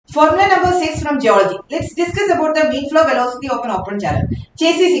Formula number 6 from Geology. Let's discuss about the mean flow velocity of an open channel.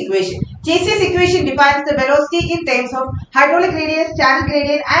 Chezy's equation. Chezy's equation defines the velocity in terms of hydraulic radius, channel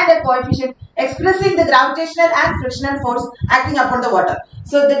gradient and a coefficient expressing the gravitational and frictional force acting upon the water.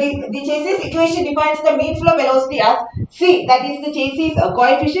 So the Chezy's equation defines the mean flow velocity as C, that is the Chezy's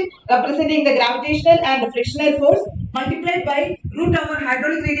coefficient representing the gravitational and the frictional force multiplied by root over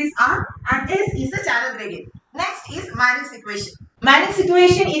hydraulic radius R, and S is the channel gradient. Next is Manning's equation. Manning's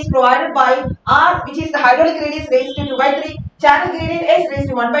equation is provided by R, which is the hydraulic radius raised to 2 by 3, channel gradient S raised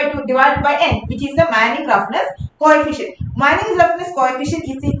to 1 by 2 divided by N, which is the Manning roughness coefficient. Manning's roughness coefficient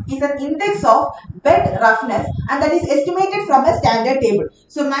is an index of bed roughness, and that is estimated from a standard table.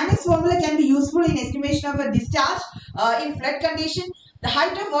 So Manning's formula can be useful in estimation of a discharge in flood condition. The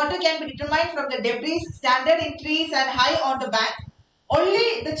height of water can be determined from the debris standard in trees and high on the bank.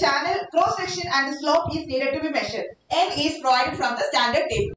 Only the channel cross section and the slope is needed to be measured. N is provided from the standard table.